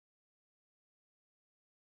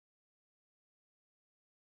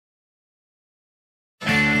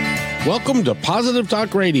Welcome to Positive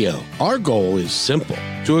Talk Radio. Our goal is simple: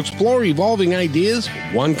 to explore evolving ideas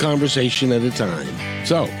one conversation at a time.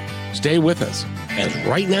 So, stay with us as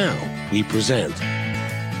right now we present.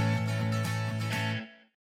 I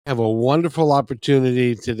have a wonderful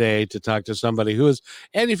opportunity today to talk to somebody who is,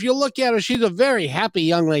 and if you look at her, she's a very happy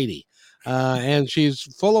young lady. And she's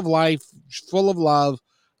full of life, full of love.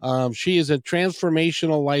 She is a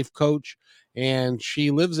transformational life coach, and she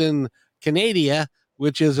lives in Canada,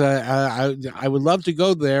 which is I would love to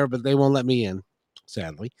go there, but they won't let me in,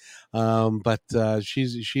 sadly. But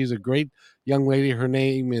she's a great young lady. Her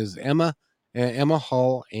name is Emma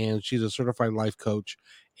Hull, and she's a certified life coach.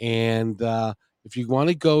 And if you want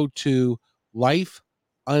to go to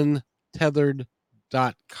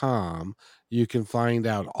lifeuntethered.com, you can find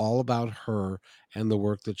out all about her and the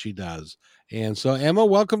work that she does. And so, Emma,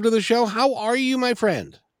 welcome to the show. How are you, my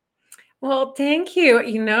friend? Well, thank you.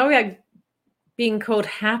 Being called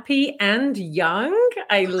happy and young,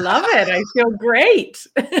 I love it. I feel great.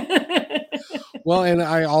 Well, and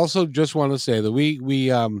I also just want to say that we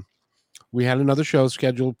had another show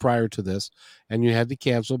scheduled prior to this, and you had to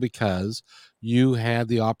cancel because you had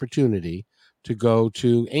the opportunity to go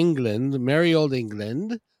to England, merry old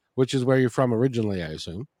England, which is where you're from originally, I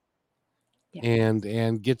assume. Yeah.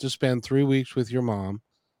 And get to spend 3 weeks with your mom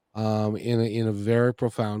in a very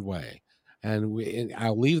profound way. And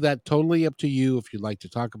I'll leave that totally up to you if you'd like to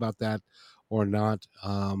talk about that or not.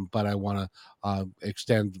 But I want to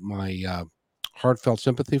extend my heartfelt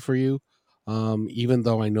sympathy for you, even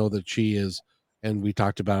though I know that she is, and we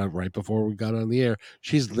talked about it right before we got on the air,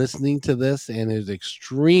 she's listening to this and is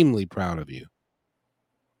extremely proud of you.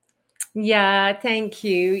 Yeah, thank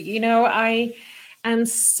you. I am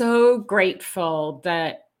so grateful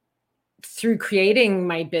that through creating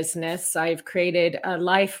my business, I've created a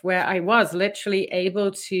life where I was literally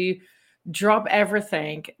able to drop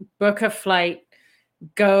everything, book a flight,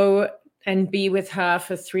 go and be with her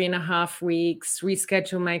for 3.5 weeks,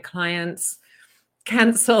 reschedule my clients,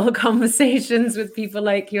 cancel conversations with people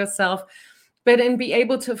like yourself, and be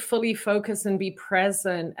able to fully focus and be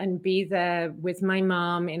present and be there with my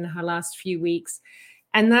mom in her last few weeks.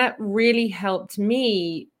 And that really helped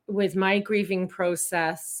me with my grieving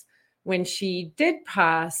process when she did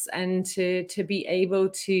pass, and to be able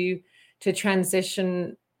to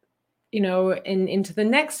transition, into the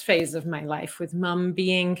next phase of my life, with mom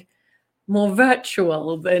being more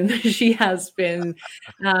virtual than she has been.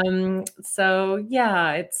 So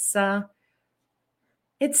yeah,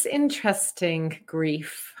 it's interesting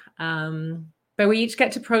grief. But we each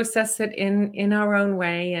get to process it in our own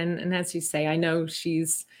way. And as you say, I know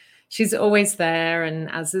she's always there, and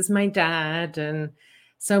as is my dad and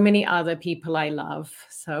so many other people I love.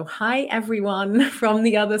 So hi, everyone from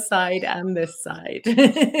the other side and this side.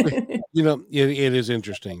 It is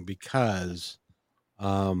interesting because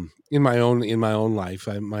in my own life,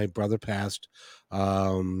 my brother passed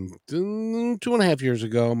 2.5 years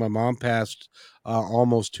ago. My mom passed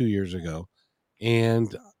almost 2 years ago.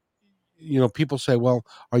 And people say, well,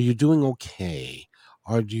 are you doing okay,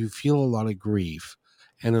 or do you feel a lot of grief?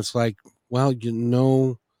 And it's like, well,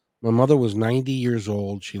 my mother was 90 years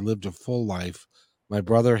old. She lived a full life. My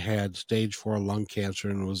brother had stage 4 lung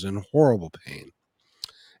cancer and was in horrible pain.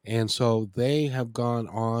 And so they have gone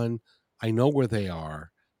on. I know where they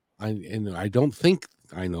are. I don't think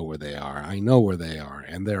I know where they are. I know where they are,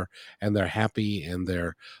 and they're happy, and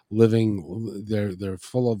they're living. They're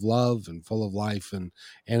full of love and full of life, and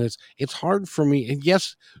it's hard for me. And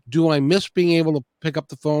yes, do I miss being able to pick up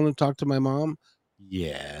the phone and talk to my mom?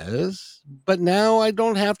 Yes, but now I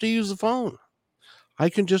don't have to use the phone. I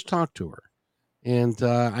can just talk to her. And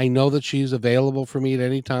I know that she's available for me at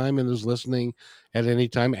any time and is listening at any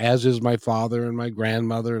time, as is my father and my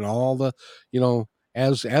grandmother and all the,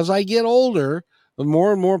 as I get older, the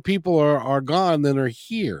more and more people are gone than are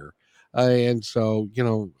here. And so,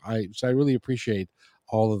 I really appreciate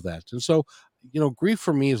all of that. And so, grief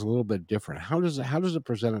for me is a little bit different. How does it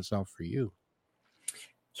present itself for you?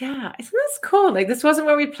 Yeah, isn't this cool? Like, this wasn't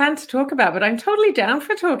what we planned to talk about, but I'm totally down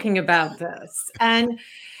for talking about this. And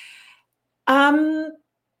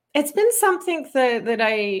it's been something that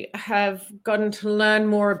I have gotten to learn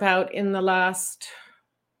more about in the last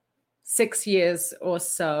 6 years or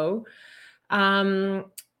so. And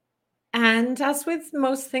as with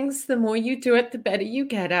most things, the more you do it, the better you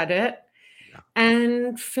get at it. Yeah.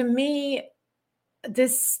 And for me,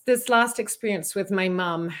 this last experience with my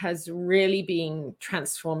mom has really been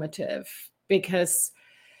transformative, because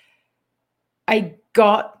I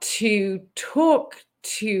got to talk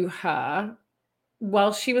to her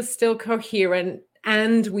while she was still coherent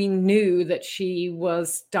and we knew that she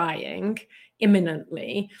was dying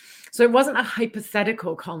imminently. So it wasn't a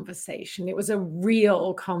hypothetical conversation, it was a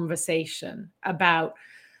real conversation about,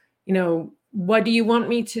 what do you want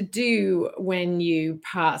me to do when you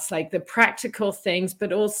pass? Like the practical things,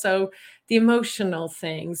 but also the emotional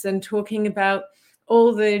things, and talking about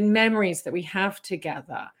all the memories that we have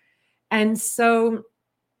together. And so,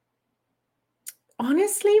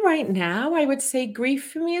 honestly, right now, I would say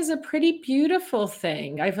grief for me is a pretty beautiful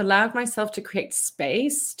thing. I've allowed myself to create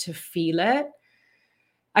space to feel it.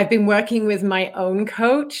 I've been working with my own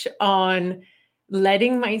coach on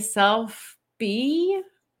letting myself be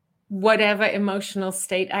whatever emotional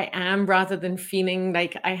state I am, rather than feeling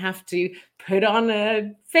like I have to put on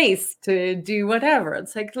a face to do whatever.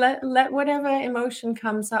 It's like let whatever emotion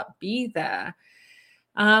comes up be there.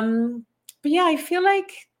 Um, but yeah, I feel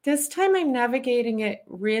like this time I'm navigating it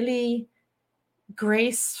really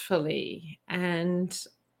gracefully, and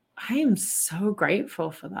I am so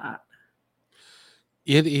grateful for that.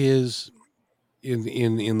 It is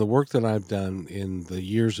in the work that I've done in the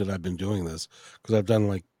years that I've been doing this, because I've done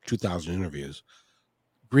like 2,000 interviews.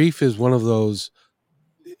 Grief is one of those.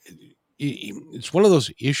 It's one of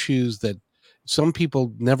those issues that some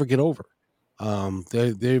people never get over.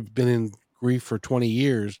 They've been in grief for 20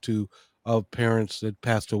 years to of parents that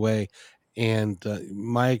passed away, and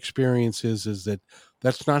my experience is that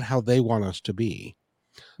that's not how they want us to be.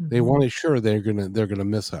 They Mhm. want to sure they're gonna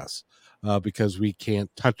miss us because we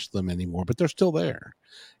can't touch them anymore, but they're still there,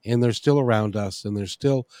 and they're still around us, and they're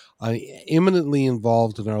still imminently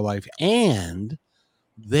involved in our life, and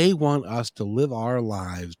they want us to live our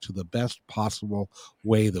lives to the best possible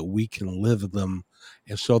way that we can live them,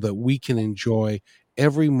 and so that we can enjoy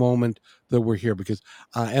every moment that we're here. Because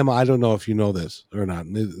Emma, I don't know if you know this or not.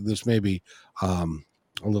 This may be um,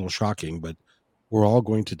 a little shocking, but we're all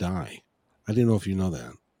going to die. I didn't know if you know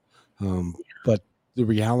that. But the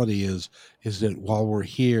reality is that while we're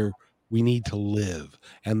here, we need to live,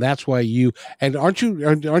 and that's why you and aren't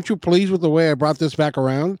you pleased with the way I brought this back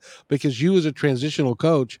around? Because you, as a transitional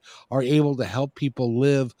coach, are able to help people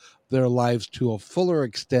live their lives to a fuller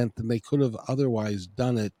extent than they could have otherwise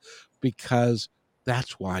done it. Because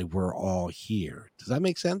that's why we're all here. Does that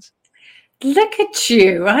make sense? Look at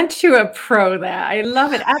you. Aren't you a pro there? I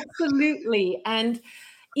love it. Absolutely. And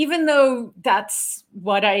even though that's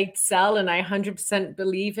what I sell and I 100%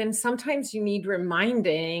 believe in, sometimes you need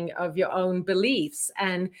reminding of your own beliefs.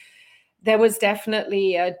 And there was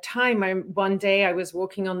definitely a time, one day I was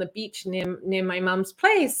walking on the beach near my mom's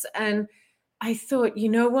place, and I thought, you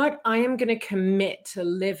know what? I am going to commit to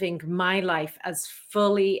living my life as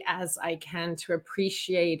fully as I can, to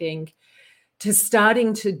appreciating, to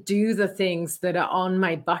starting to do the things that are on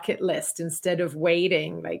my bucket list instead of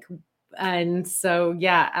waiting. And so,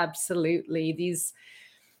 yeah, absolutely. These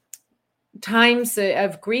times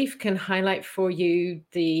of grief can highlight for you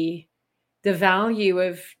the value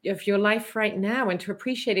of your life right now, and to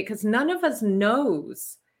appreciate it, because none of us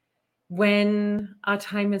knows when our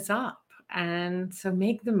time is up. And so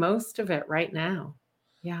make the most of it right now.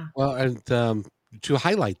 Yeah. Well, and to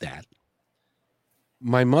highlight that,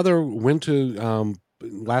 my mother went to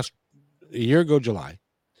last a year ago, July.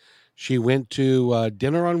 She went to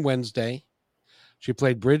dinner on Wednesday. She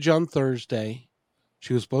played bridge on Thursday.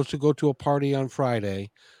 She was supposed to go to a party on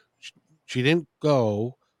Friday. Sh- She didn't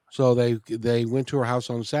go, so they went to her house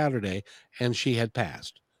on Saturday, and she had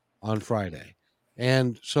passed on Friday.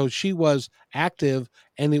 And so she was active,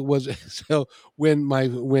 and it was so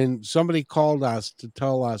when somebody called us to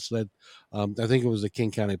tell us that I think it was the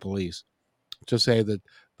King County Police, to say that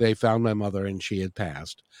they found my mother and she had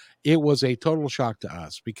passed. It was a total shock to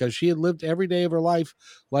us because she had lived every day of her life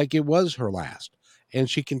like it was her last, and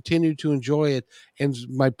she continued to enjoy it. And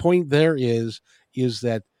my point there is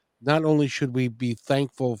that not only should we be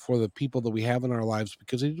thankful for the people that we have in our lives,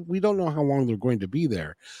 because we don't know how long they're going to be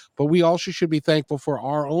there, but we also should be thankful for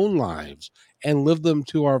our own lives and live them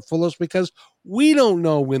to our fullest, because we don't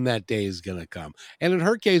know when that day is going to come. And in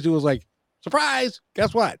her case, it was like, surprise,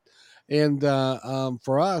 guess what? And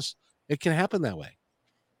for us, it can happen that way.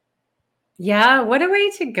 Yeah, what a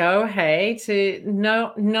way to go, hey, to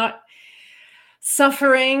not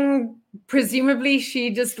suffering. Presumably she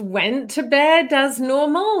just went to bed as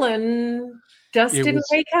normal and just It didn't was,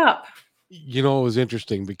 wake up. it was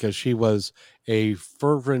interesting because she was a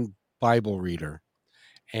fervent Bible reader.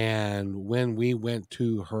 And when we went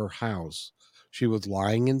to her house, she was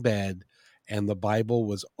lying in bed, and the Bible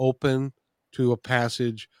was open to a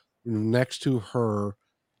passage next to her,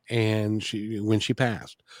 and when she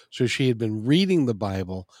passed. So she had been reading the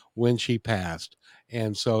Bible when she passed.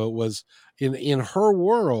 And so it was in her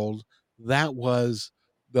world, that was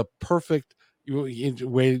the perfect way,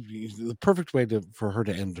 the perfect way for her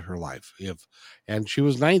to end her life. If And she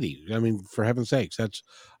was 90. I mean, for heaven's sakes, that's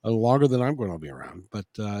longer than I'm going to be around. But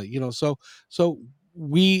so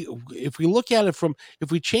we if we look at it from,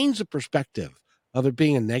 if we change the perspective of it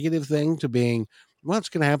being a negative thing to being, well, it's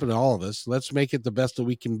going to happen to all of us. Let's make it the best that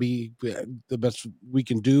we can be, the best we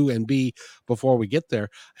can do and be before we get there.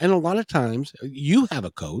 And a lot of times you have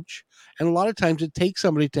a coach, and a lot of times it takes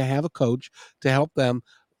somebody to have a coach to help them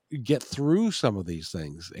get through some of these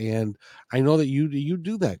things. And I know that you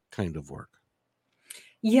do that kind of work.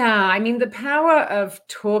 Yeah, I mean, the power of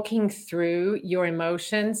talking through your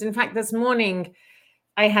emotions. In fact, this morning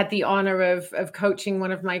I had the honor of coaching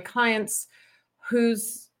one of my clients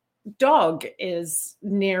whose dog is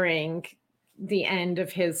nearing the end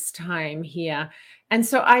of his time here. And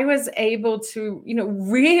so I was able to,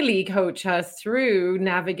 really coach her through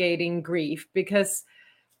navigating grief because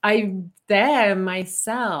I'm there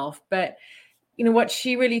myself. But, what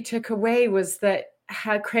she really took away was that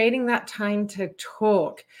her creating that time to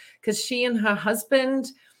talk, because she and her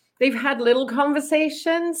husband, they've had little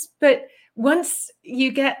conversations, but once you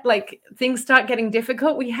get like things start getting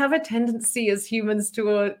difficult, we have a tendency as humans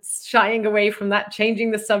towards shying away from that,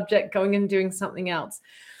 changing the subject, going and doing something else.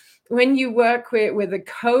 When you work with a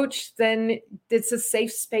coach, then it's a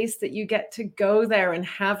safe space that you get to go there and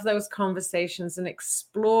have those conversations and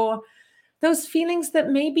explore those feelings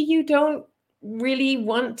that maybe you don't really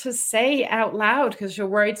want to say out loud because you're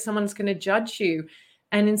worried someone's going to judge you.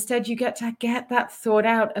 And instead, you get to get that thought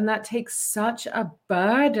out. And that takes such a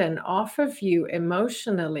burden off of you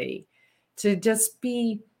emotionally to just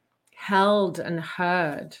be held and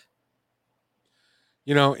heard.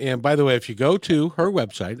 And by the way, if you go to her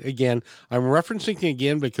website, again, I'm referencing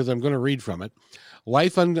again because I'm going to read from it,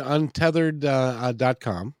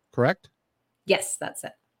 lifeuntethered.com, correct? Yes, that's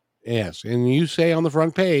it. Yes. And you say on the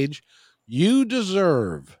front page, you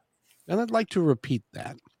deserve, and I'd like to repeat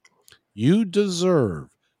that, you deserve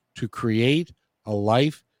to create a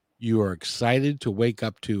life you are excited to wake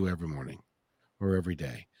up to every morning or every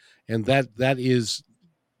day. And that's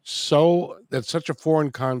such a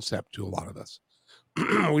foreign concept to a lot of us.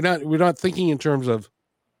 we're not thinking in terms of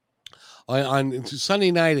on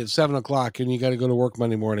Sunday night at 7:00 and you got to go to work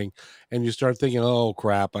Monday morning, and you start thinking, oh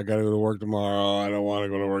crap, I got to go to work tomorrow. I don't want to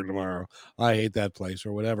go to work tomorrow. I hate that place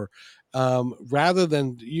or whatever. Rather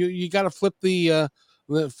than you got to flip the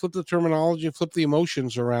terminology, flip the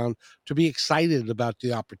emotions around to be excited about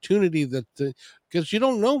the opportunity because you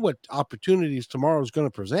don't know what opportunities tomorrow is going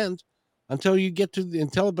to present until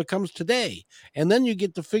it becomes today. And then you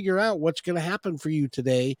get to figure out what's going to happen for you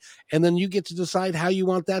today. And then you get to decide how you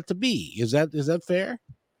want that to be. Is that fair?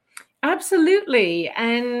 Absolutely.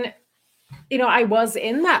 And, I was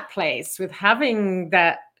in that place with having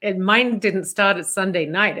that. And mine didn't start at Sunday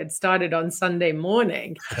night. It started on Sunday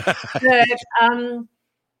morning. But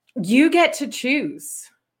you get to choose.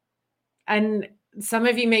 And some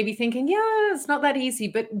of you may be thinking, yeah, it's not that easy,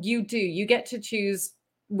 but you do. You get to choose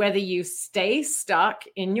whether you stay stuck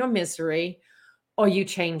in your misery or you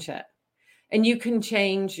change it. And you can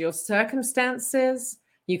change your circumstances.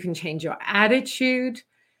 You can change your attitude.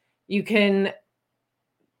 You can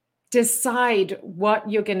decide what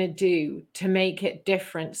you're going to do to make it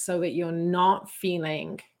different so that you're not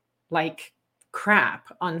feeling like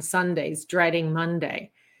crap on Sundays, dreading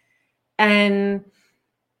Monday. And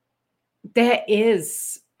there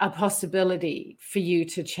is a possibility for you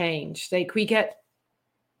to change. Like, we get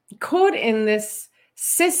caught in this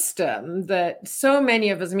system that so many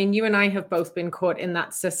of us, I mean, you and I have both been caught in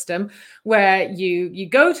that system where you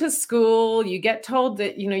go to school, you get told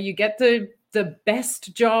that, you get the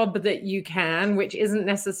best job that you can, which isn't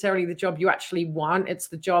necessarily the job you actually want. It's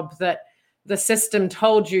the job that the system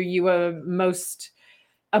told you were most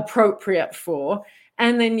appropriate for.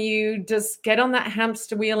 And then you just get on that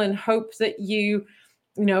hamster wheel and hope that you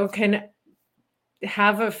can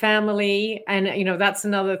have a family. And, that's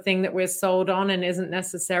another thing that we're sold on and isn't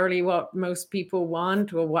necessarily what most people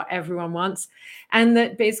want or what everyone wants. And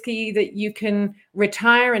that basically that you can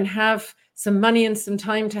retire and have some money and some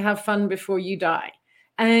time to have fun before you die.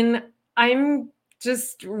 And I'm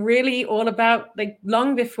just really all about, like,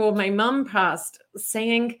 long before my mom passed,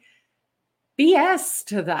 saying BS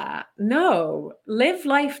to that. No, live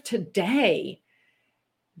life today.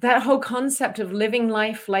 That whole concept of living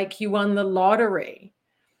life like you won the lottery,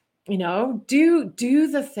 do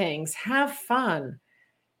the things, have fun,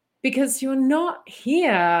 because you're not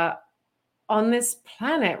here on this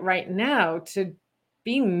planet right now to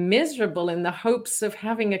be miserable in the hopes of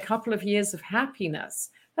having a couple of years of happiness.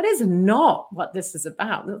 That is not what this is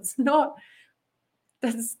about. That's not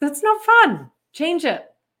That's not fun. Change it.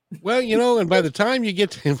 Well, and by the time you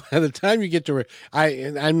get to,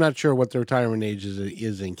 and I'm not sure what the retirement age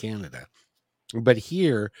is in Canada, but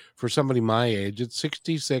here for somebody my age, it's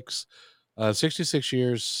 66, 66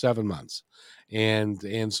 years, 7 months.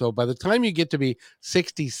 And so by the time you get to be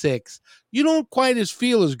 66, you don't quite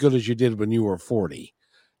feel as good as you did when you were 40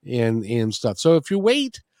 and stuff. So if you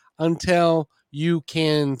wait until you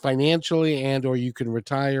can financially or you can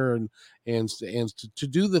retire and to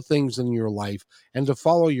do the things in your life and to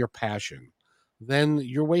follow your passion, then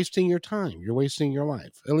you're wasting your time. You're wasting your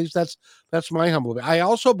life. At least that's my humble. I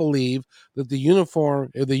also believe that the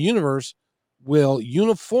universe will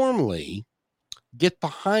uniformly get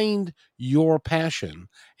behind your passion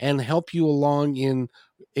and help you along in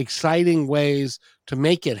exciting ways to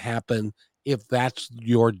make it happen if that's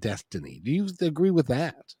your destiny. Do you agree with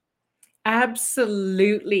that?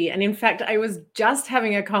 Absolutely. And in fact, I was just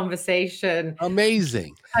having a conversation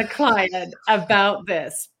Amazing. with a client about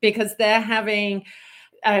this because they're having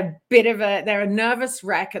they're a nervous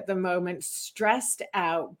wreck at the moment, stressed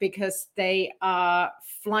out because they are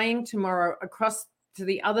flying tomorrow across to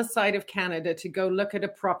the other side of Canada to go look at a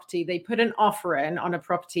property. They put an offer in on a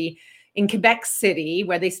property in Quebec City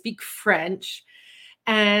where they speak French.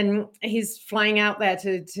 And he's flying out there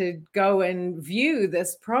to go and view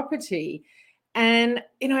this property. And,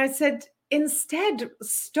 I said, instead,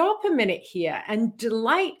 stop a minute here and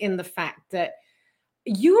delight in the fact that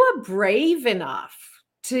you are brave enough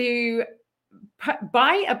to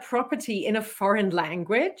buy a property in a foreign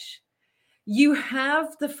language. You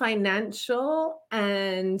have the financial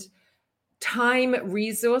and time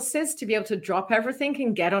resources to be able to drop everything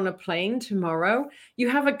and get on a plane tomorrow. You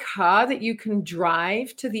have a car that you can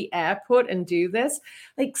drive to the airport and do this.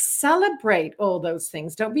 Like, celebrate all those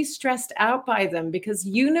things. Don't be stressed out by them, because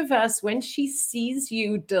universe, when she sees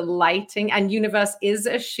you delighting, and universe is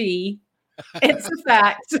a she, it's a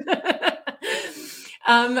fact.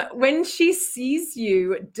 When she sees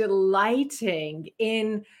you delighting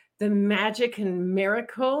in the magic and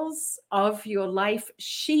miracles of your life,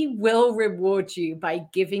 she will reward you by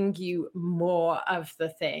giving you more of the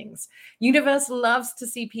things. Universe loves to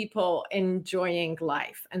see people enjoying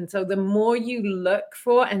life. And so the more you look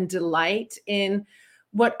for and delight in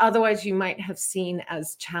what otherwise you might have seen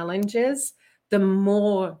as challenges, the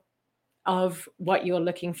more of what you're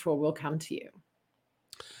looking for will come to you.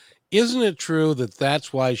 Isn't it true that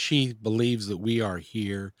that's why she believes that we are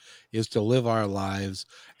here, is to live our lives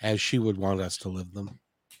as she would want us to live them?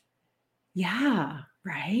 Yeah,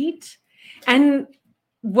 right. And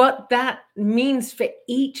what that means for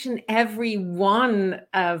each and every one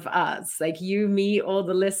of us, like you, me, all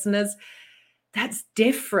the listeners, that's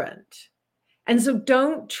different. And so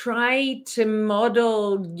don't try to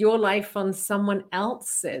model your life on someone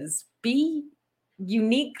else's. Be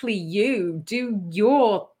uniquely you. Do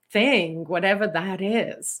your thing, whatever that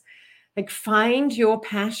is. Like, find your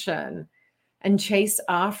passion and chase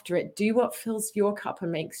after it. Do what fills your cup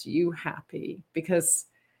and makes you happy, because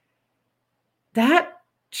that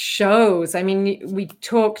shows. I mean, we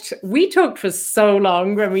talked for so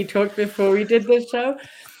long when we talked before we did this show.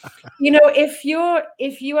 If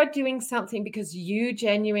you are doing something because you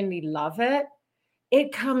genuinely love it,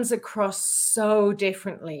 it comes across so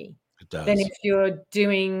differently than if you're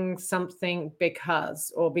doing something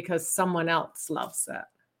because someone else loves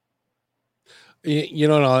it.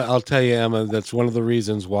 And I'll tell you, Emma, that's one of the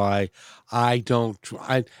reasons why I don't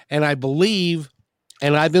try. And I believe,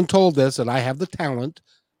 and I've been told this, that I have the talent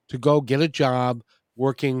to go get a job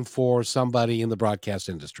working for somebody in the broadcast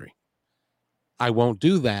industry. I won't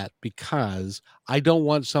do that because I don't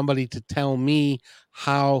want somebody to tell me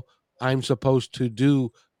how I'm supposed to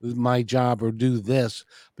do my job or do this,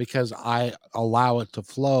 because I allow it to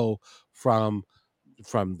flow from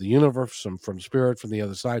the universe, from spirit, from the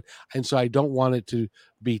other side. And so I don't want it to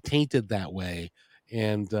be tainted that way.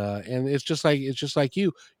 And it's just like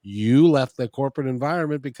you left the corporate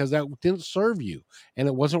environment because that didn't serve you and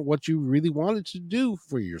it wasn't what you really wanted to do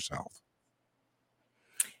for yourself.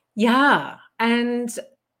 Yeah. And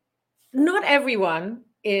not everyone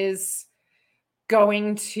is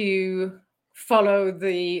going to follow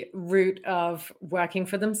the route of working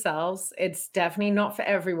for themselves. It's definitely not for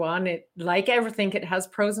everyone. It, like everything, it has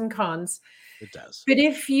pros and cons. It does. But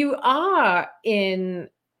if you are in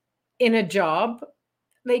a job,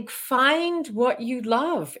 like, find what you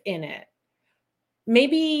love in it.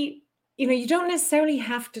 Maybe, you don't necessarily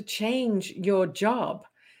have to change your job.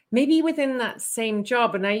 Maybe within that same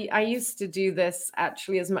job, and I used to do this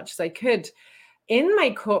actually as much as I could in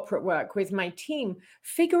my corporate work with my team,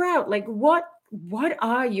 figure out, like, what what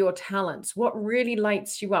are your talents? What really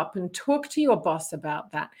lights you up? And talk to your boss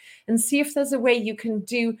about that and see if there's a way you can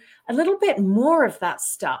do a little bit more of that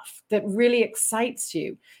stuff that really excites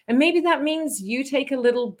you. And maybe that means you take a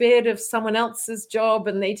little bit of someone else's job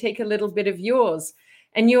and they take a little bit of yours.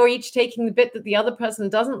 And you're each taking the bit that the other person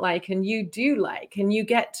doesn't like and you do like. And you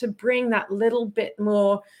get to bring that little bit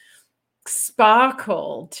more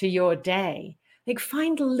sparkle to your day. Like,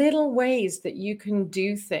 find little ways that you can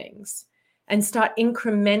do things and start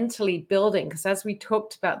incrementally building. Because as we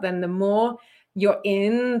talked about, then the more you're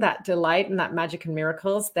in that delight and that magic and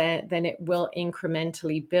miracles, then it will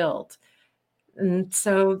incrementally build. And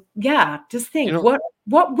so, yeah, just You think, know,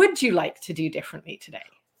 what would you like to do differently today?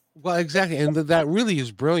 well, exactly, and that really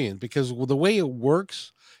is brilliant because the way it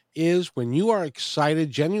works is when you are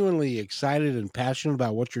excited, genuinely excited and passionate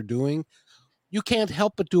about what you're doing, you can't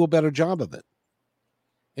help but do a better job of it.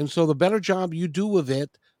 And so the better job you do with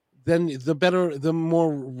it, then the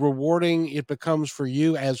more rewarding it becomes for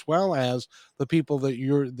you as well as the people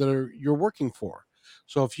you're working for.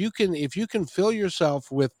 So if you can fill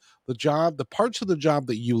yourself with the parts of the job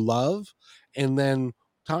that you love, and then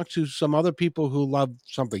talk to some other people who love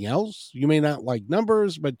something else. You may not like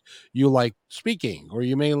numbers, but you like speaking, or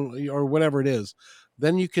or whatever it is.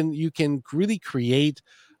 Then you can really create,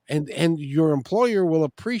 and your employer will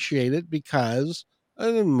appreciate it because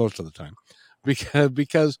most of the time,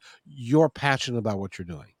 because you're passionate about what you're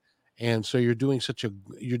doing, and so you're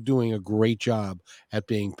doing a great job at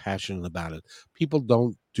being passionate about it. People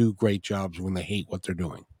don't do great jobs when they hate what they're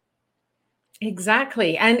doing.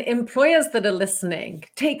 Exactly. And employers that are listening,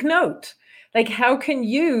 take note. Like, how can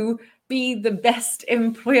you be the best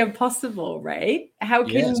employer possible, right? How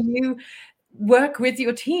can Yes. you work with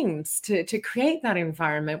your teams to create that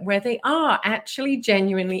environment where they are actually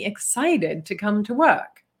genuinely excited to come to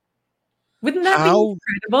work? Wouldn't that be How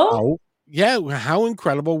incredible? how yeah, how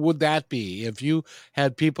incredible would that be if you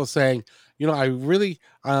had people saying, I really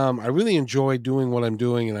enjoy doing what I'm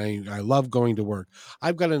doing, and I love going to work.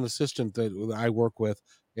 I've got an assistant that I work with,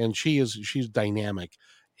 and she's dynamic,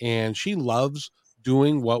 and she loves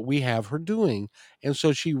doing what we have her doing. And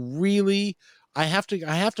so she really I have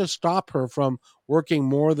to stop her from working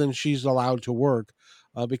more than she's allowed to work,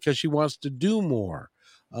 because she wants to do more,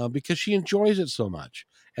 because she enjoys it so much.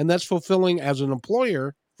 And that's fulfilling as an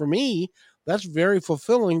employer for me. That's very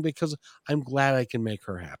fulfilling because I'm glad I can make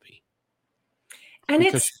her happy. And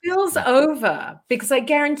it Because spills yeah, over because I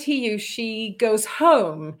guarantee you she goes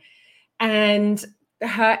home and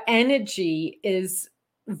her energy is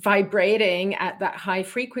vibrating at that high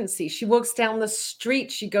frequency. She walks down the street,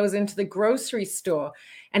 she goes into the grocery store,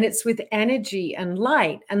 and it's with energy and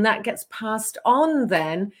light. And that gets passed on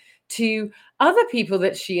then to other people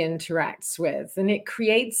that she interacts with. And it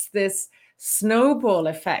creates this snowball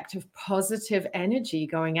effect of positive energy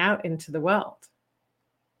going out into the world.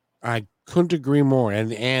 I couldn't agree more.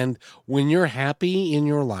 And when you're happy in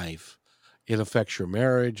your life, it affects your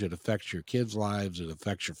marriage, it affects your kids' lives, it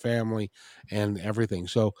affects your family and everything.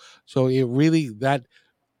 So it really that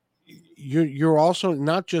you're also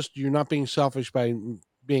not just you're not being selfish by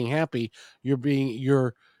being happy,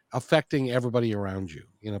 you're affecting everybody around you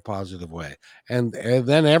in a positive way. And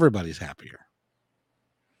then everybody's happier.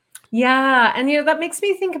 Yeah. And, that makes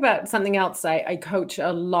me think about something else I coach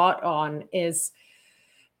a lot on is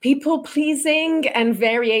people pleasing and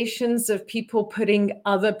variations of people putting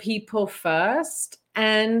other people first.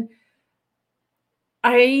 And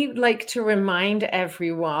I like to remind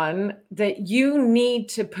everyone that you need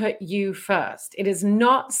to put you first. It is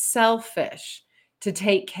not selfish to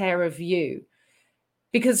take care of you.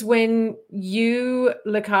 Because when you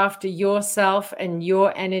look after yourself and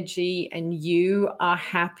your energy and you are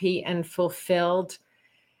happy and fulfilled,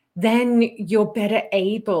 then you're better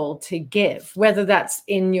able to give, whether that's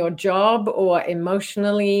in your job or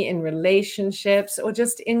emotionally, in relationships, or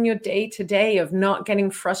just in your day to day of not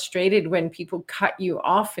getting frustrated when people cut you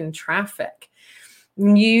off in traffic.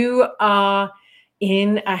 You are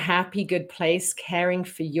in a happy, good place, caring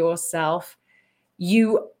for yourself.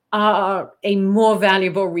 You are a more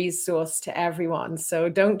valuable resource to everyone. So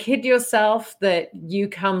don't kid yourself that you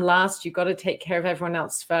come last. You've got to take care of everyone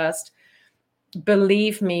else first.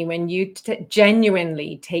 Believe me, when you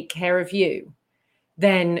genuinely take care of you,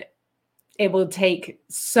 then it will take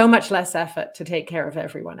so much less effort to take care of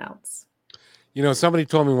everyone else. Somebody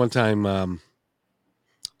told me one time,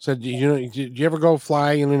 said, did you ever go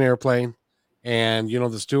fly in an airplane? And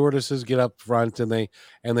the stewardesses get up front and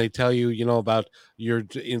they tell you, about your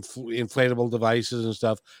inflatable devices and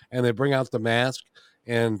stuff, and they bring out the mask.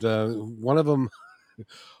 And one of them,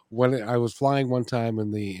 when I was flying one time,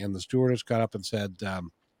 and the stewardess got up and said,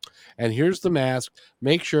 And here's the mask.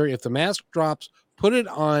 Make sure if the mask drops, put it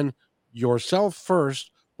on yourself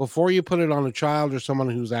first before you put it on a child or someone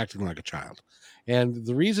who's acting like a child. And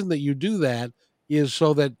the reason that you do that is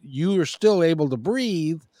so that you are still able to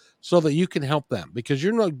breathe so that you can help them, because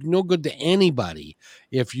you're no good to anybody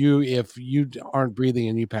if you aren't breathing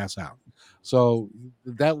and you pass out. So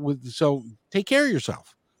so take care of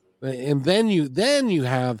yourself, and then you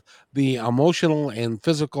have the emotional and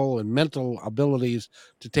physical and mental abilities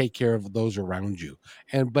to take care of those around you.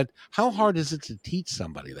 But how hard is it to teach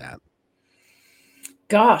somebody that?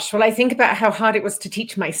 Gosh, well, I think about how hard it was to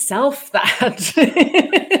teach myself that.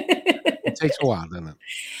 It takes a while, doesn't it?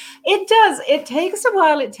 It does. It takes a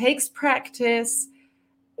while. It takes practice.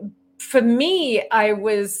 For me, I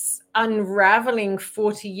was unraveling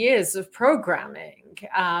 40 years of programming.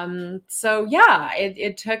 So yeah,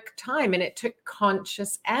 it took time and it took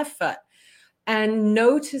conscious effort and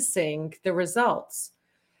noticing the results.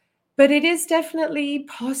 But it is definitely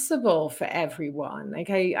possible for everyone. Like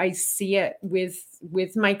I see it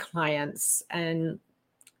with my clients, and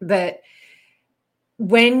that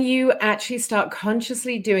when you actually start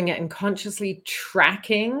consciously doing it and consciously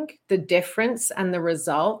tracking the difference and the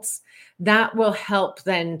results, that will help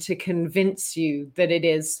then to convince you that it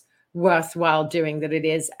is worthwhile doing, that it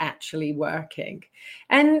is actually working.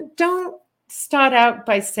 And don't start out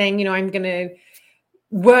by saying, I'm going to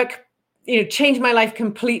work, change my life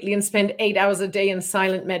completely and spend 8 hours a day in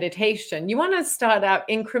silent meditation. You want to start out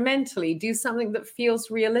incrementally, do something that feels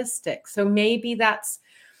realistic. So maybe that's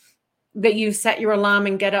that you set your alarm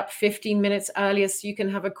and get up 15 minutes earlier so you can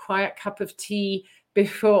have a quiet cup of tea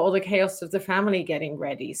before all the chaos of the family getting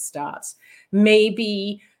ready starts.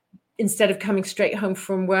 Maybe instead of coming straight home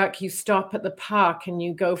from work, you stop at the park and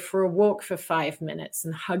you go for a walk for 5 minutes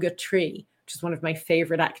and hug a tree, which is one of my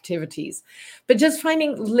favorite activities. But just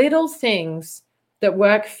finding little things that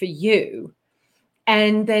work for you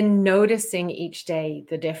and then noticing each day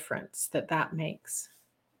the difference that makes.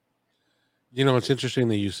 It's interesting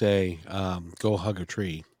that you say go hug a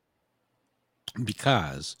tree,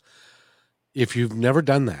 because if you've never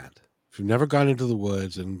done that, if you've never gone into the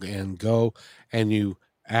woods and go and you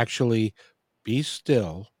actually be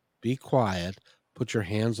still, be quiet, put your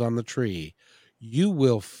hands on the tree, you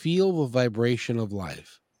will feel the vibration of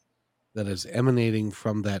life that is emanating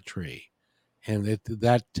from that tree. And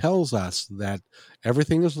that tells us that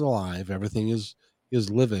everything is alive, everything is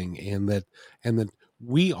living, and that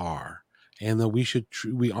we are, and that we should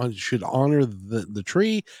should honor the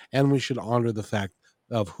tree, and we should honor the fact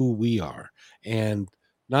of who we are, and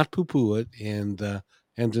not poo poo it, and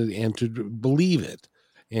to believe it,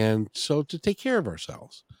 and so to take care of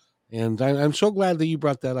ourselves. And I'm so glad that you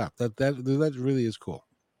brought that up. That really is cool.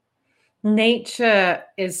 Nature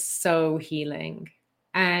is so healing.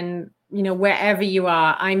 And, wherever you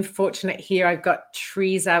are, I'm fortunate here. I've got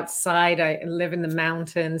trees outside. I live in the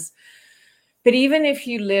mountains. But even if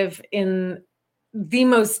you live in the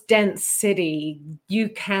most dense city, you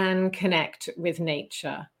can connect with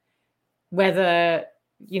nature. Whether,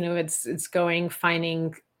 it's going,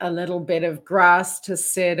 finding a little bit of grass to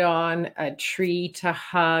sit on, a tree to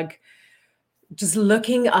hug, just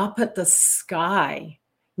looking up at the sky.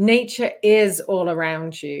 Nature is all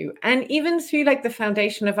around you. And even through like the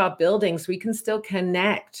foundation of our buildings, we can still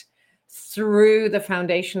connect through the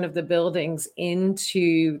foundation of the buildings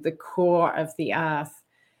into the core of the earth.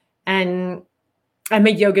 And I'm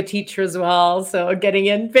a yoga teacher as well, so getting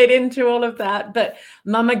a bit into all of that. But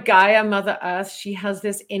Mama Gaia, Mother Earth, she has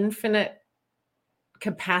this infinite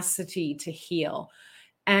capacity to heal.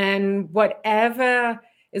 And whatever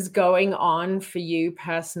is going on for you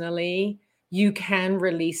personally, you can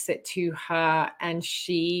release it to her, and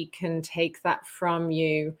she can take that from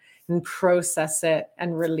you and process it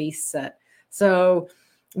and release it. So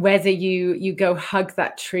whether you go hug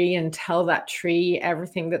that tree and tell that tree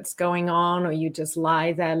everything that's going on, or you just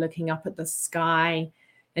lie there looking up at the sky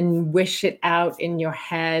and wish it out in your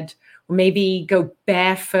head, or maybe go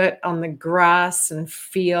barefoot on the grass and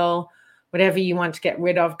feel whatever you want to get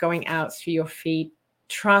rid of going out through your feet.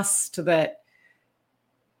 Trust that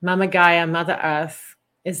Mama Gaia, Mother Earth,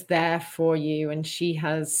 is there for you, and she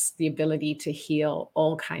has the ability to heal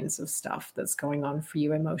all kinds of stuff that's going on for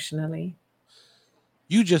you emotionally.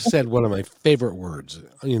 You just said one of my favorite words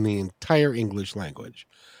in the entire English language,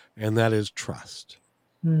 and that is trust.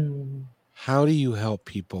 How do you help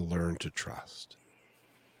people learn to trust?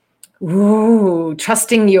 Ooh,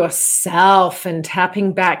 trusting yourself and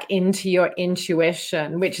tapping back into your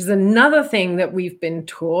intuition, which is another thing that we've been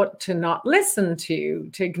taught to not listen to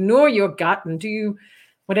ignore your gut and do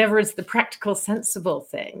whatever is the practical, sensible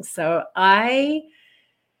thing. So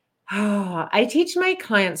I teach my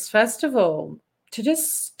clients, first of all, to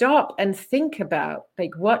just stop and think about,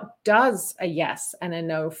 like, what does a yes and a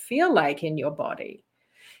no feel like in your body?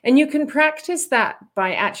 And you can practice that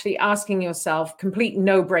by actually asking yourself complete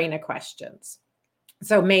no-brainer questions.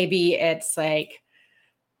 So maybe it's like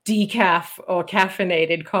decaf or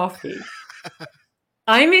caffeinated coffee.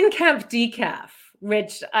 I'm in camp decaf,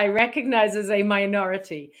 which I recognize as a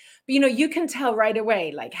minority. But you can tell right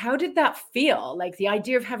away, like, how did that feel? Like the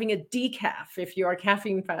idea of having a decaf, if you're a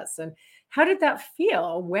caffeine person, how did that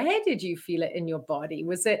feel? Where did you feel it in your body?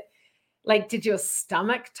 Was it like, did your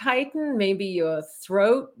stomach tighten? Maybe your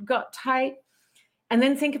throat got tight? And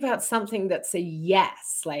then think about something that's a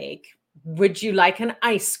yes, like, would you like an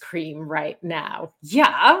ice cream right now?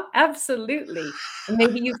 Yeah, absolutely. And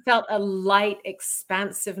maybe you felt a light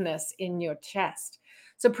expansiveness in your chest.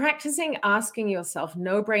 So practicing asking yourself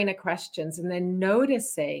no-brainer questions and then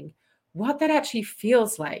noticing what that actually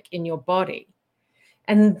feels like in your body.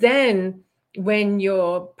 And then when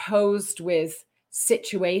you're posed with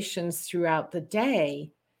situations throughout the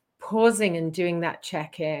day, pausing and doing that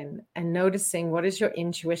check-in and noticing, what is your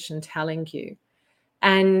intuition telling you?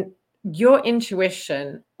 And your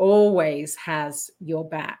intuition always has your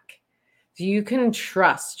back. So you can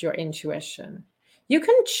trust your intuition. You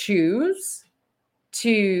can choose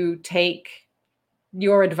to take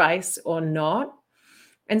your advice or not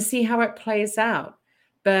and see how it plays out.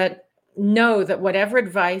 But know that whatever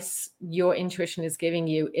advice your intuition is giving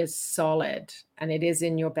you is solid and it is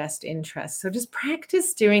in your best interest. So just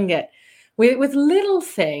practice doing it with little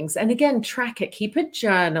things. And again, track it, keep a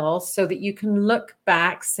journal so that you can look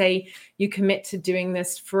back, say you commit to doing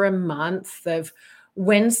this for a month, of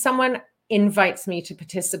when someone invites me to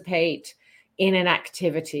participate in an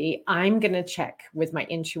activity, I'm going to check with my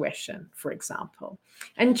intuition, for example,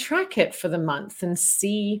 and track it for the month and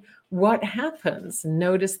see what happens,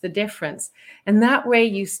 notice the difference. And that way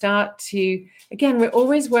you start to, again, we're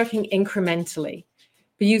always working incrementally,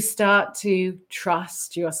 but you start to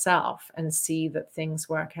trust yourself and see that things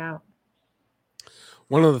work out.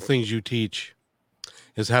 One of the things you teach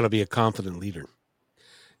is how to be a confident leader.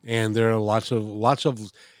 And there are lots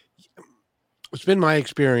of it's been my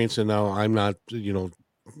experience, and now I'm not,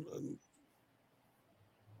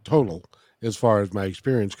 total as far as my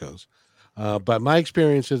experience goes. But my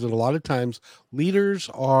experience is that a lot of times leaders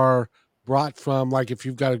are brought from, like, if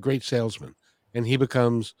you've got a great salesman and he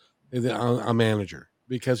becomes a manager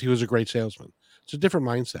because he was a great salesman. It's a different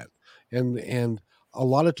mindset, and a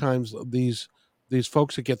lot of times these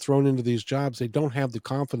folks that get thrown into these jobs, they don't have the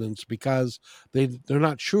confidence because they're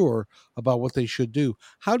not sure about what they should do.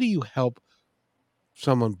 How do you help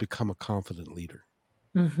someone become a confident leader?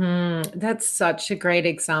 That's such a great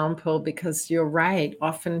example, because you're right.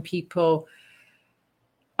 Often people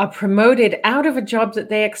are promoted out of a job that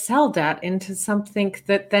they excelled at into something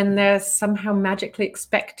that then they're somehow magically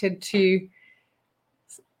expected to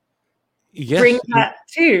bring Yes, that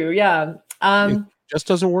to. Yeah. it just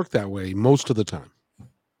doesn't work that way most of the time.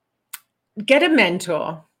 Get a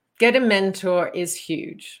mentor. Get a mentor is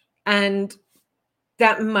huge. And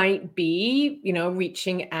that might be,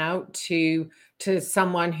 reaching out to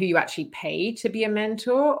someone who you actually pay to be a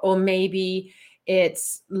mentor, or maybe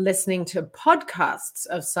it's listening to podcasts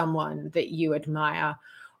of someone that you admire,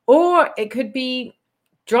 or it could be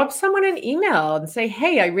drop someone an email and say,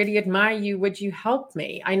 hey, I really admire you. Would you help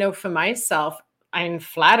me? I know for myself,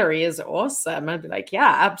 flattery is awesome. I'd be like,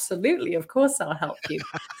 yeah, absolutely. Of course I'll help you.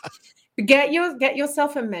 Get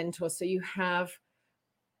yourself a mentor so you have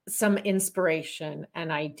some inspiration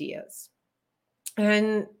and ideas.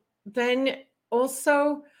 And then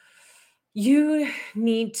also you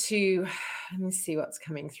need to, let me see what's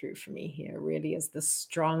coming through for me here, really is the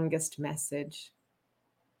strongest message.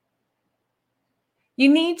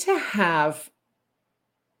 You need to have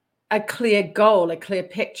a clear goal, a clear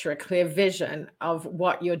picture, a clear vision of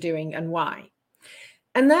what you're doing and why.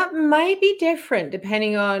 And that might be different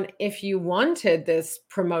depending on if you wanted this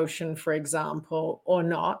promotion, for example, or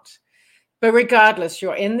not. But regardless,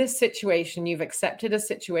 you're in this situation, you've accepted a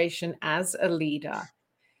situation as a leader.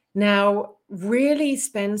 Now, really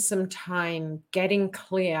spend some time getting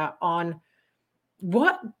clear on,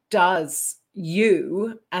 what does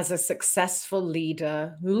you as a successful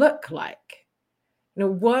leader look like?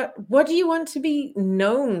 What do you want to be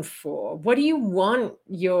known for? What do you want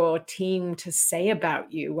your team to say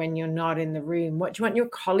about you when you're not in the room? What do you want your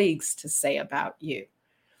colleagues to say about you?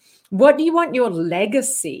 What do you want your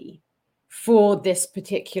legacy for this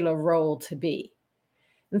particular role to be?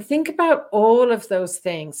 And think about all of those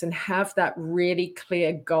things and have that really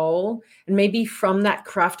clear goal. And maybe from that,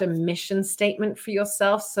 craft a mission statement for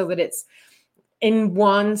yourself so that it's in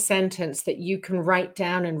one sentence that you can write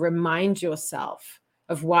down and remind yourself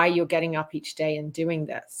of why you're getting up each day and doing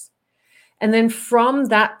this. And then from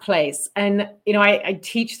that place, and I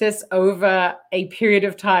teach this over a period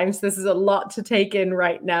of time, so this is a lot to take in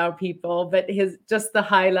right now, people, but here's just the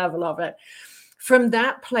high level of it. From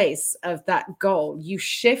that place of that goal, you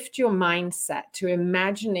shift your mindset to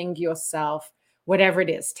imagining yourself, whatever it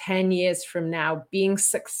is, 10 years from now, being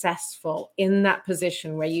successful in that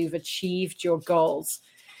position where you've achieved your goals.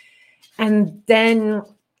 And then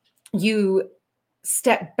you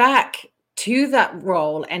step back to that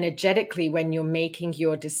role energetically when you're making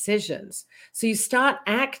your decisions. So you start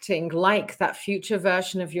acting like that future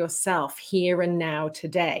version of yourself here and now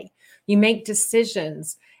today. You make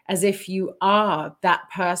decisions as if you are that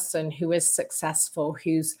person who is successful,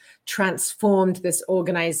 who's transformed this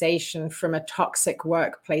organization from a toxic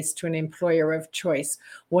workplace to an employer of choice,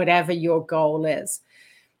 whatever your goal is.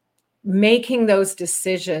 Making those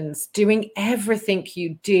decisions, doing everything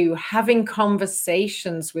you do, having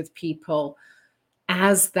conversations with people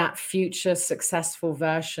as that future successful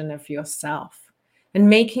version of yourself, and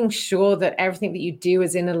making sure that everything that you do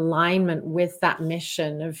is in alignment with that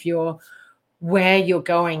mission of where you're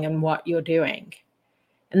going and what you're doing.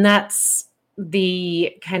 And that's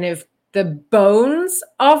the kind of the bones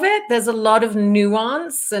of it. There's a lot of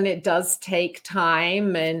nuance, and it does take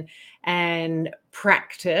time and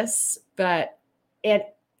practice, but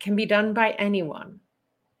it can be done by anyone.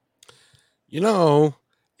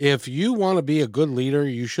 If you want to be a good leader,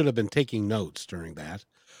 you should have been taking notes during that,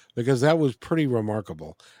 because that was pretty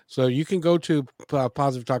remarkable. So you can go to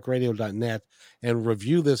positivetalkradio.net and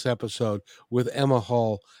review this episode with Emma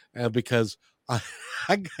Hall, because I,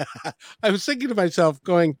 I, I was thinking to myself,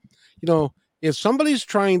 going, if somebody's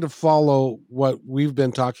trying to follow what we've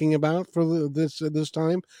been talking about for this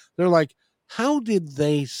time, they're like, how did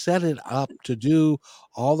they set it up to do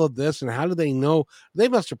all of this, and how do they know? They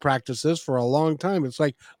must have practiced this for a long time. It's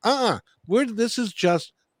like, this is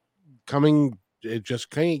just coming. It just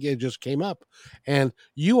came up, and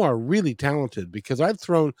you are really talented, because I've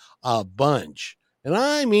thrown a bunch, and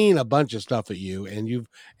I mean a bunch of stuff at you, and you've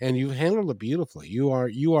handled it beautifully. You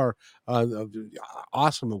are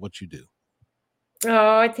awesome at what you do.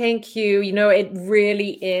 Oh, thank you. It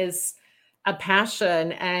really is a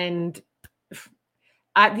passion. And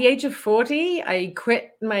at the age of 40, I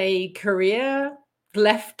quit my career,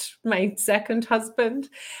 left my second husband,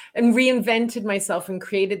 and reinvented myself and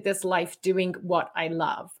created this life doing what I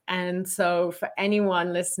love. And so for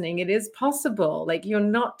anyone listening, it is possible. Like, you're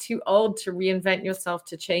not too old to reinvent yourself,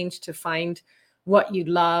 to change, to find what you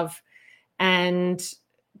love. And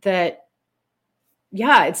that,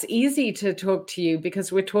 yeah, it's easy to talk to you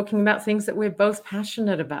because we're talking about things that we're both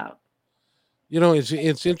passionate about.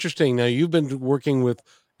 It's interesting. Now, you've been working with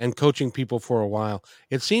and coaching people for a while.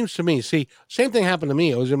 It seems to me, same thing happened to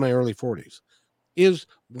me. I was in my early 40s. Is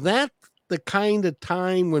that the kind of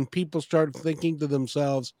time when people start thinking to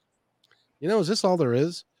themselves, is this all there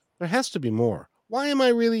is? There has to be more. Why am I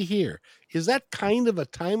really here? Is that kind of a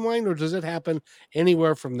timeline, or does it happen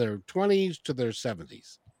anywhere from their 20s to their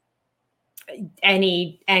 70s?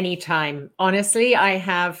 Any time. Honestly, I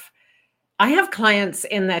have clients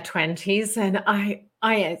in their 20s, and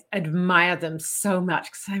I admire them so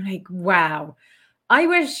much, because I'm like, wow, I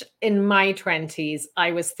wish in my 20s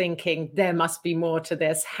I was thinking there must be more to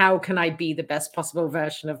this. How can I be the best possible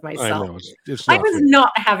version of myself? I know, it's I not was fair.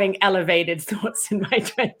 not having elevated thoughts in my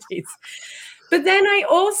 20s. But then I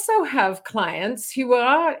also have clients who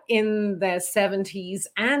are in their 70s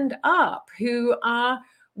and up, who are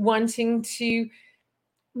wanting to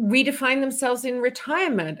redefine themselves in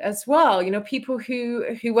retirement as well. People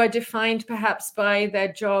who are defined perhaps by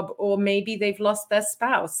their job, or maybe they've lost their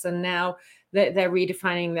spouse and now they're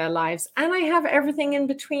redefining their lives. And I have everything in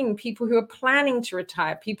between, people who are planning to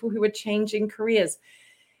retire, people who are changing careers.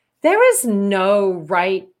 There is no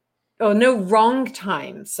right or no wrong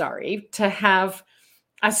time, to have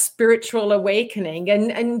a spiritual awakening,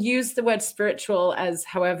 and use the word spiritual as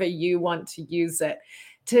however you want to use it.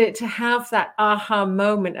 To have that aha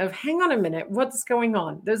moment of, hang on a minute, what's going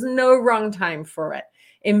on? There's no wrong time for it.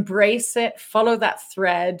 Embrace it, follow that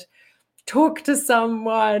thread, talk to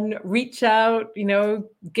someone, reach out,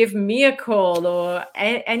 give me a call, or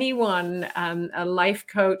anyone, a life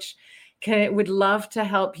coach would love to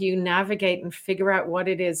help you navigate and figure out what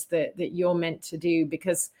it is that you're meant to do,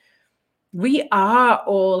 because we are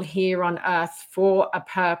all here on earth for a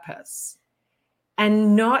purpose.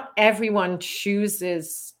 And not everyone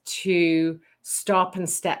chooses to stop and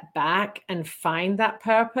step back and find that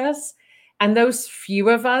purpose. And those few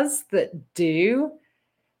of us that do,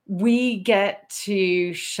 we get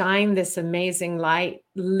to shine this amazing light,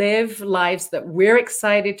 live lives that we're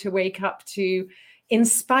excited to wake up to,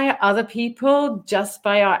 inspire other people just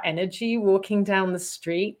by our energy walking down the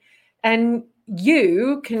street. And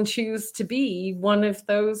you can choose to be one of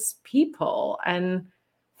those people. And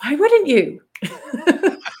why wouldn't you?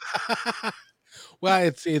 Well,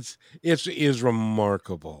 it's is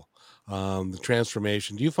remarkable, the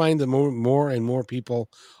transformation. Do you find that more and more people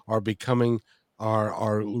are becoming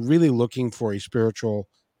are really looking for a spiritual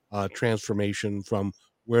transformation from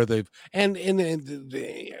where they've I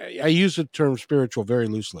use the term spiritual very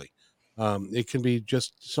loosely. It can be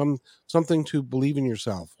just something to believe in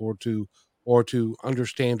yourself, or to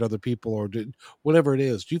understand other people, or whatever it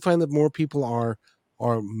is. Do you find that more people are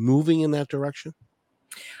moving in that direction?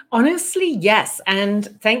 Honestly, yes.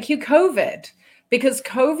 And thank you, COVID, because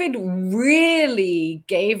COVID really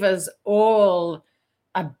gave us all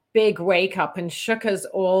a big wake up and shook us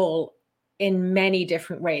all in many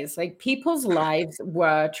different ways. Like people's lives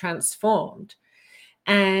were transformed.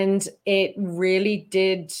 And it really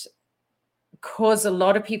did cause a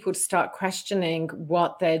lot of people to start questioning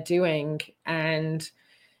what they're doing and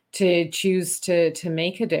to choose to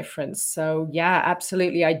make a difference. So yeah,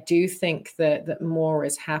 absolutely. I do think that more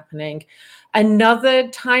is happening. Another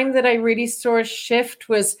time that I really saw a shift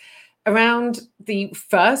was around the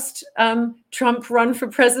first Trump run for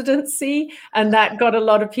presidency. And that got a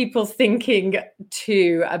lot of people thinking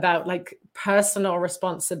too about like personal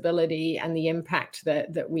responsibility and the impact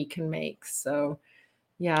that we can make. So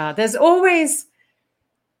yeah, there's always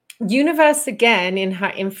universe again in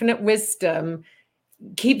her infinite wisdom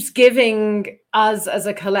keeps giving us as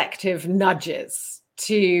a collective nudges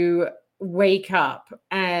to wake up.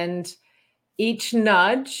 And each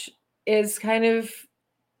nudge is kind of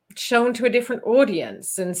shown to a different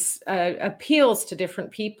audience and appeals to different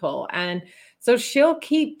people. And so she'll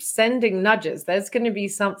keep sending nudges. There's going to be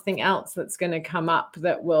something else that's going to come up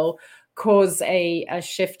that will cause a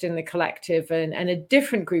shift in the collective, and a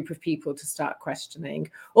different group of people to start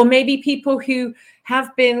questioning. Or maybe people who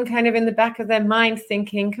have been kind of in the back of their mind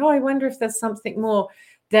thinking, oh, I wonder if there's something more.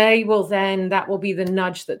 That will be the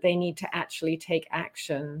nudge that they need to actually take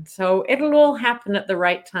action. So it'll all happen at the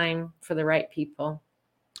right time for the right people.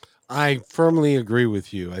 I firmly agree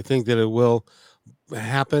with you. I think that it will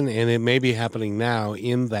happen, and it may be happening now,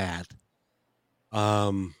 in that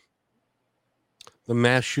um, the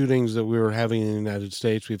mass shootings that we were having in the United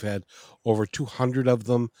States, we've had over 200 of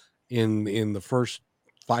them in the first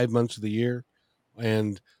 5 months of the year,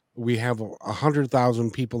 and we have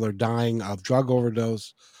 100,000 people are dying of drug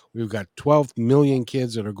overdose. We've got 12 million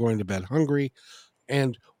kids that are going to bed hungry.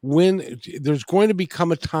 And when there's going to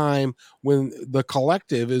become a time when the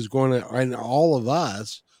collective is going to, and all of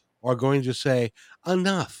us are going to say,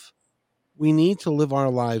 enough. We need to live our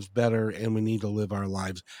lives better, and we need to live our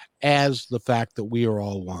lives as the fact that we are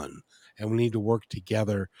all one, and we need to work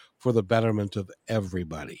together for the betterment of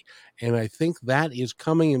everybody. And I think that is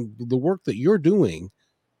coming in the work that you're doing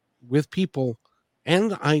with people.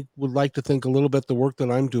 And I would like to think a little bit the work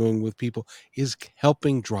that I'm doing with people is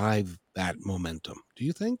helping drive that momentum. Do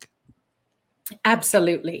you think?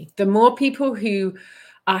 Absolutely. The more people who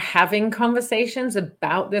are having conversations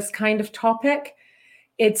about this kind of topic,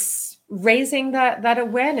 it's raising that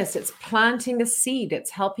awareness. It's planting a seed.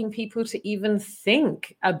 It's helping people to even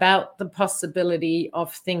think about the possibility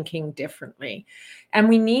of thinking differently. And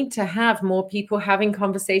we need to have more people having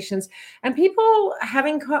conversations, and people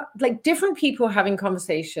having like different people having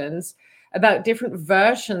conversations about different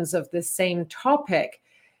versions of the same topic,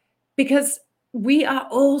 because we are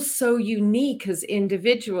all so unique as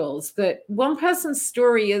individuals that one person's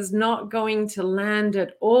story is not going to land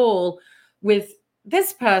at all with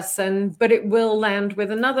this person, but it will land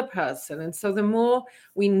with another person. And so the more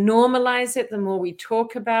we normalize it, the more we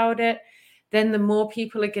talk about it, then the more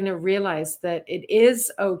people are going to realize that it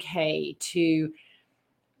is okay to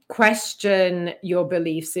question your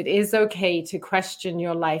beliefs. It is okay to question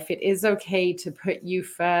your life. It is okay to put you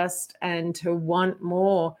first and to want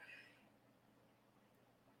more.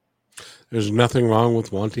 There's nothing wrong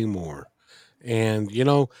with wanting more. And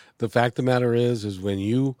the fact of the matter is when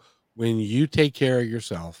you take care of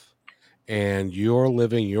yourself and you're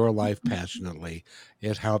living your life passionately,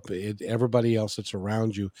 everybody else that's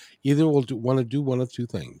around you either will want to do one of two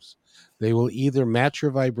things. They will either match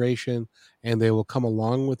your vibration and they will come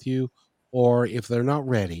along with you, or if they're not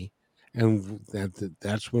ready, and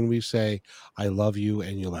that's when we say, I love you,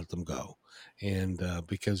 and you let them go. And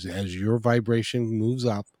because as your vibration moves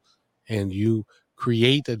up and you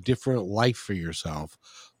create a different life for yourself,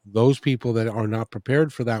 those people that are not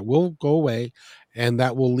prepared for that will go away, and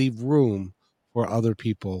that will leave room for other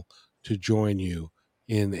people to join you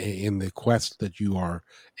in the quest that you are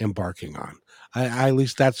embarking on. At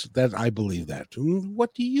least that I believe that.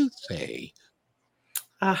 What do you say?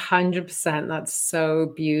 100%. That's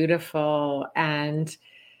so beautiful. And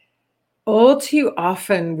all too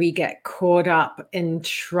often we get caught up in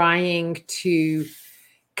trying to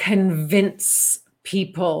convince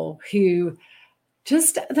people who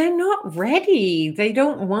just they're not ready. They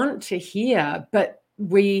don't want to hear, but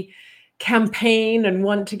we campaign and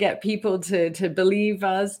want to get people to believe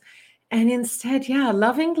us. And instead, yeah,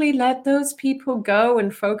 lovingly let those people go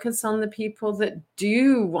and focus on the people that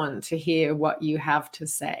do want to hear what you have to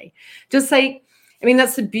say. Just like, I mean,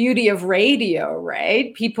 that's the beauty of radio,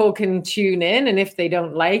 right? People can tune in, and if they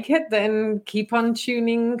don't like it, then keep on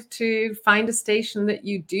tuning to find a station that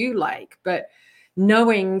you do like. But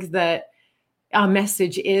knowing that our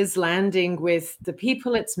message is landing with the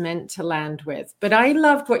people it's meant to land with. But I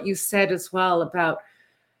loved what you said as well about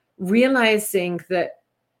realizing that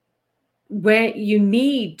where you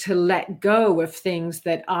need to let go of things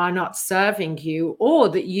that are not serving you or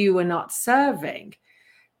that you are not serving,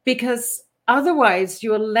 because otherwise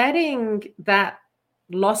you're letting that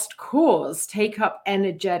lost cause take up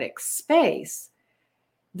energetic space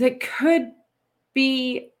that could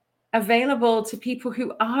be available to people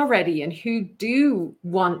who are ready and who do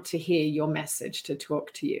want to hear your message, to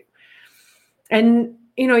talk to you. And,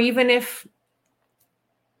 even if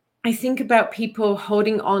I think about people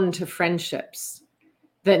holding on to friendships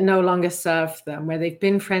that no longer serve them, where they've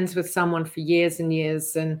been friends with someone for years and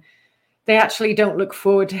years, and they actually don't look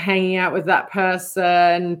forward to hanging out with that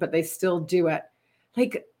person, but they still do it.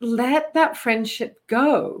 Like, let that friendship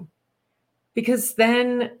go, because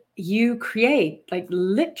then you create, like,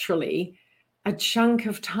 literally a chunk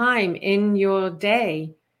of time in your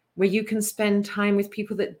day where you can spend time with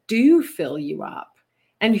people that do fill you up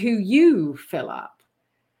and who you fill up.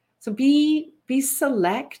 So be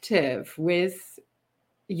selective with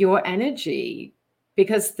your energy,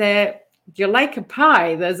 because you're like a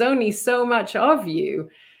pie. There's only so much of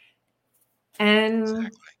you. And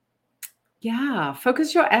Exactly. yeah,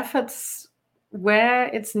 focus your efforts where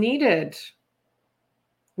it's needed,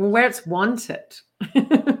 where it's wanted.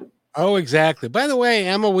 Oh, exactly. By the way,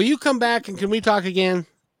 Emma, will you come back and can we talk again?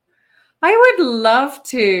 I would love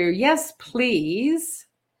to. Yes, please.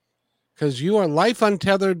 Because you are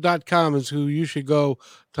lifeuntethered.com is who you should go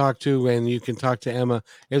talk to, and you can talk to Emma.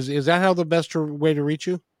 Is that how the best way to reach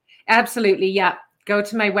you? Absolutely. Yeah. Go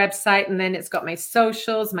to my website, and then it's got my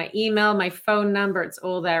socials, my email, my phone number. It's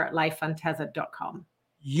all there at lifeuntethered.com.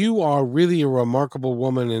 You are really a remarkable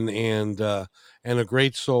woman, and a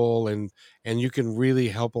great soul, and you can really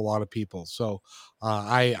help a lot of people. So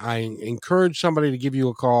I encourage somebody to give you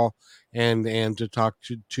a call and to talk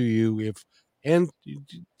to you, if and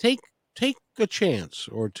take take a chance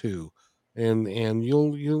or two, and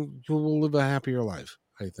you'll live a happier life,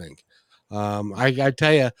 I think. I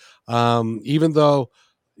tell you, even though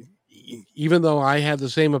I had the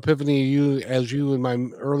same epiphany as you in my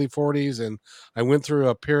early 40s, and I went through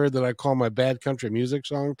a period that I call my bad country music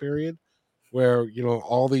song period, where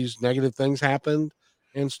all these negative things happened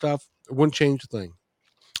and stuff. It wouldn't change a thing.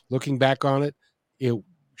 Looking back on it, it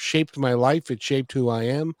shaped my life. It shaped who I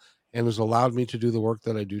am, and has allowed me to do the work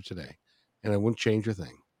that I do today. And I wouldn't change a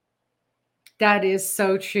thing. That is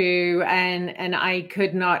so true, and I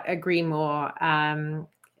could not agree more.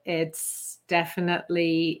 It's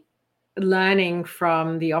definitely learning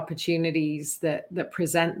from the opportunities that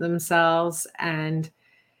present themselves, and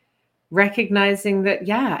recognizing that,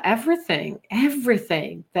 yeah, everything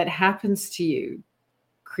that happens to you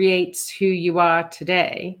creates who you are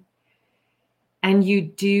today, and you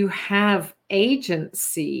do have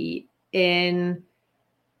agency in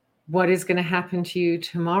what is going to happen to you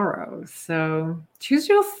tomorrow. So choose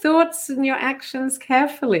your thoughts and your actions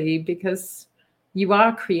carefully, because you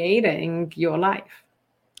are creating your life.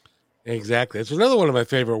 Exactly. It's another one of my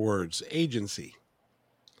favorite words, agency.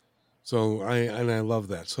 So I love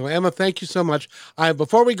that. So Emma, thank you so much.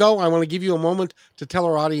 Before we go, I want to give you a moment to tell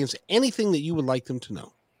our audience anything that you would like them to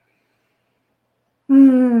know.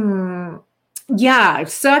 Yeah,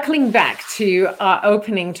 circling back to our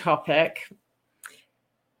opening topic,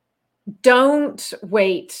 don't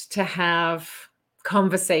wait to have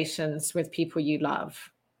conversations with people you love.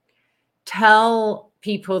 Tell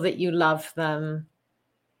people that you love them.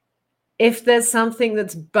 If there's something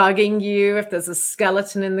that's bugging you, if there's a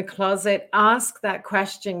skeleton in the closet, ask that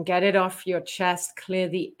question, get it off your chest, clear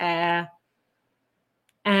the air,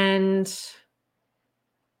 and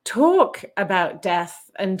talk about death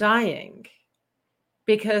and dying.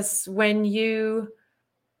 Because when you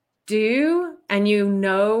do, and you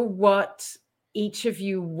know what each of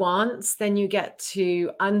you wants, then you get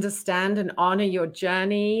to understand and honor your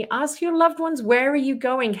journey. Ask your loved ones, where are you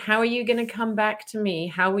going? How are you going to come back to me?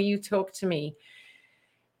 How will you talk to me?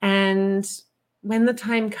 And when the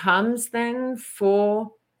time comes then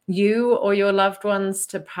for you or your loved ones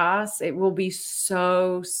to pass, it will be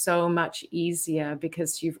so, so much easier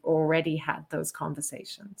because you've already had those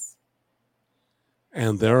conversations.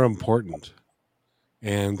 And they're important.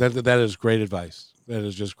 And that is great advice. That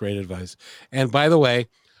is just great advice. And by the way,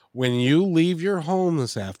 when you leave your home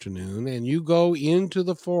this afternoon and you go into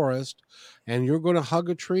the forest and you're going to hug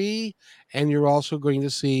a tree and you're also going to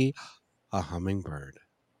see a hummingbird.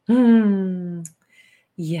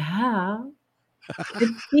 Yeah.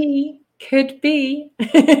 Could be. Could be.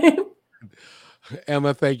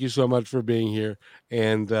 Emma, thank you so much for being here.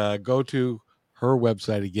 And go to her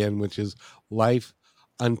website again, which is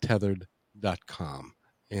lifeuntethered.com.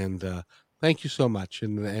 And thank you so much.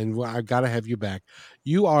 And I got to have you back.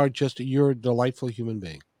 You're a delightful human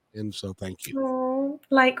being. And so thank you. Oh,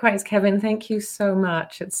 likewise, Kevin. Thank you so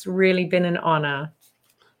much. It's really been an honor.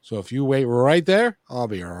 So if you wait right there, I'll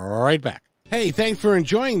be right back. Hey, thanks for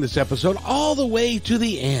enjoying this episode all the way to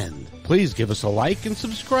the end. Please give us a like and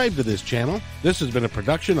subscribe to this channel. This has been a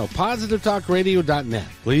production of PositiveTalkRadio.net.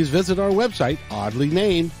 Please visit our website, oddly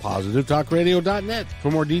named PositiveTalkRadio.net,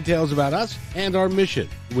 for more details about us and our mission,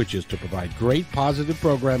 which is to provide great positive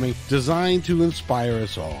programming designed to inspire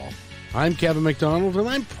us all. I'm Kevin McDonald, and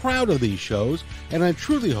I'm proud of these shows, and I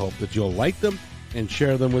truly hope that you'll like them and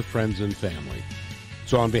share them with friends and family.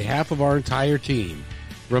 So on behalf of our entire team,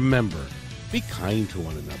 remember, be kind to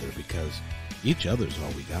one another because each other's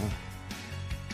all we got.